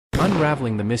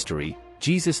Unraveling the mystery,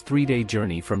 Jesus' three-day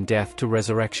journey from death to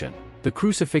resurrection. The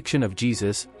crucifixion of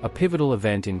Jesus, a pivotal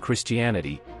event in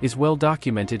Christianity, is well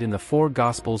documented in the four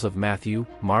Gospels of Matthew,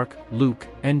 Mark, Luke,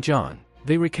 and John.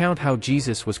 They recount how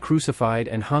Jesus was crucified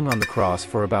and hung on the cross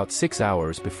for about 6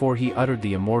 hours before he uttered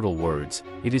the immortal words,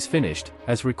 "It is finished,"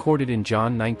 as recorded in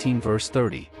John 19 verse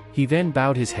 30. He then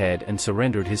bowed his head and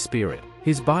surrendered his spirit.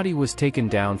 His body was taken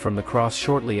down from the cross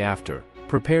shortly after,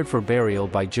 prepared for burial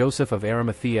by Joseph of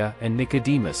Arimathea and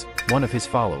Nicodemus, one of his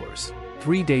followers.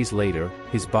 3 days later,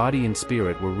 his body and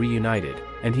spirit were reunited,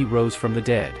 and he rose from the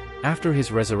dead. After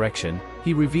his resurrection,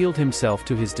 he revealed himself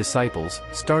to his disciples,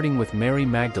 starting with Mary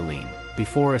Magdalene,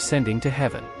 before ascending to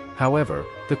heaven. However,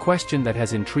 the question that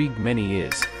has intrigued many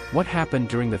is, what happened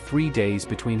during the 3 days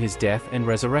between his death and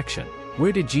resurrection?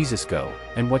 Where did Jesus go,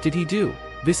 and what did he do?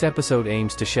 This episode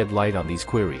aims to shed light on these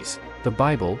queries. The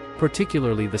Bible,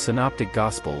 particularly the Synoptic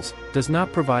Gospels, does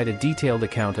not provide a detailed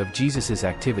account of Jesus'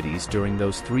 activities during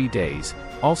those 3 days,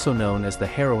 also known as the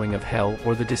harrowing of hell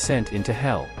or the descent into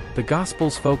hell. The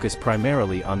Gospels focus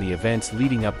primarily on the events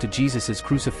leading up to Jesus'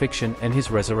 crucifixion and his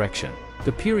resurrection.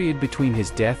 The period between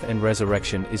his death and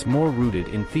resurrection is more rooted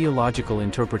in theological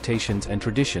interpretations and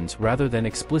traditions rather than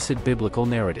explicit biblical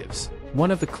narratives. One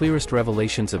of the clearest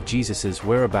revelations of Jesus'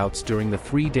 whereabouts during the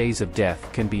 3 days of death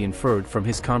can be inferred from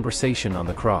his conversation on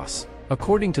the cross.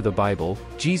 According to the Bible,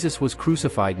 Jesus was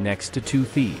crucified next to 2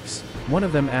 thieves. One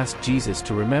of them asked Jesus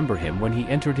to remember him when he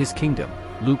entered his kingdom.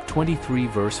 Luke 23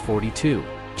 verse 42.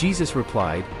 Jesus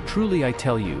replied, "Truly I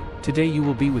tell you, today you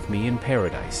will be with me in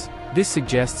paradise." This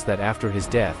suggests that after his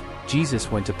death,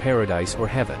 Jesus went to paradise or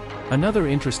heaven. Another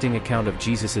interesting account of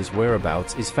Jesus'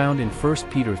 whereabouts is found in 1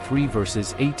 Peter 3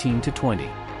 verses 18 to 20.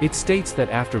 It states that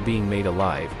after being made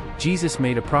alive, Jesus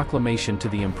made a proclamation to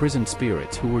the imprisoned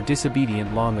spirits who were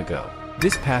disobedient long ago.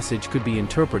 This passage could be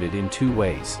interpreted in 2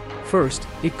 ways. First,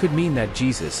 it could mean that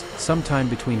Jesus, sometime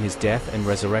between his death and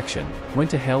resurrection,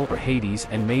 went to hell or Hades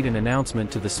and made an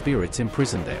announcement to the spirits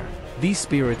imprisoned there. These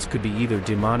spirits could be either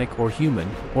demonic or human,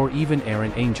 or even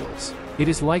errant angels. It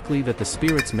is likely that the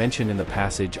spirits mentioned in the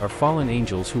passage are fallen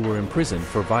angels who were imprisoned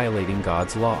for violating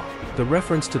God's law. The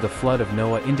reference to the flood of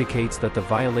Noah indicates that the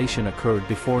violation occurred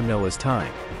before Noah's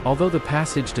time. Although the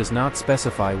passage does not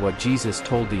specify what Jesus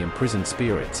told the imprisoned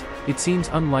spirits, it seems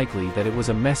unlikely that it was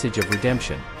a message of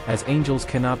redemption, as angels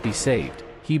cannot be saved.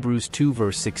 Hebrews 2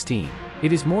 verse 16.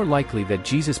 It is more likely that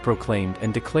Jesus proclaimed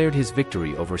and declared his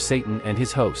victory over Satan and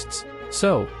his hosts.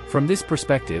 So, from this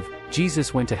perspective,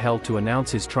 Jesus went to hell to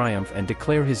announce his triumph and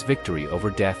declare his victory over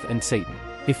death and Satan.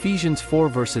 Ephesians 4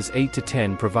 verses 8 to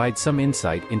 10 provide some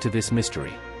insight into this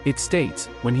mystery. It states,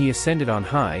 "When he ascended on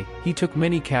high, he took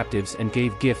many captives and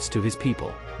gave gifts to his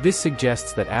people." This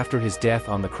suggests that after his death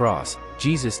on the cross,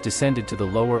 Jesus descended to the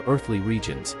lower earthly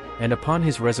regions, and upon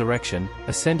his resurrection,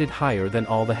 ascended higher than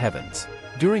all the heavens.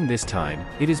 During this time,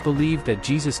 it is believed that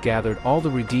Jesus gathered all the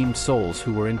redeemed souls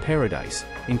who were in paradise,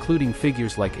 including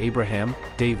figures like Abraham,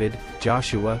 David,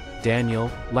 Joshua, Daniel,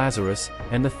 Lazarus,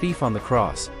 and the thief on the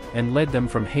cross, and led them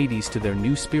from Hades to their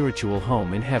new spiritual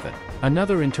home in heaven.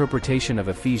 Another interpretation of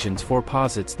Ephesians 4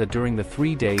 posits that during the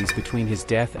 3 days between his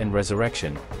death and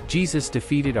resurrection, Jesus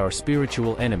defeated our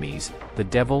spiritual enemies, the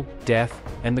devil, death,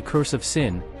 and the curse of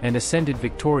sin, and ascended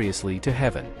victoriously to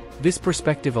heaven. This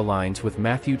perspective aligns with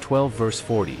Matthew 12 verse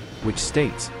 40, which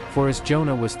states, "For as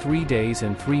Jonah was 3 days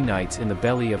and 3 nights in the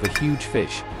belly of a huge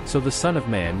fish, so the Son of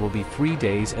Man will be 3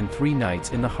 days and 3 nights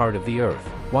in the heart of the earth."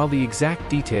 While the exact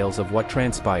details of what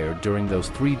transpired during those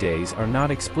 3 days are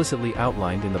not explicitly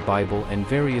outlined in the Bible and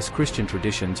various Christian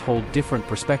traditions hold different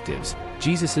perspectives,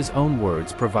 Jesus' own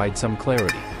words provide some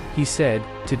clarity. He said,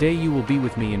 "Today you will be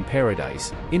with me in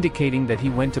paradise," indicating that he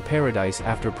went to paradise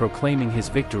after proclaiming his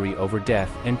victory over death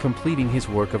and completing his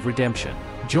work of redemption.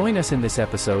 Join us in this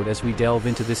episode as we delve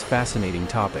into this fascinating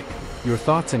topic. Your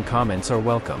thoughts and comments are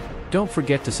welcome. Don't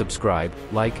forget to subscribe,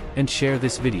 like, and share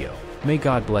this video. May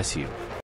God bless you.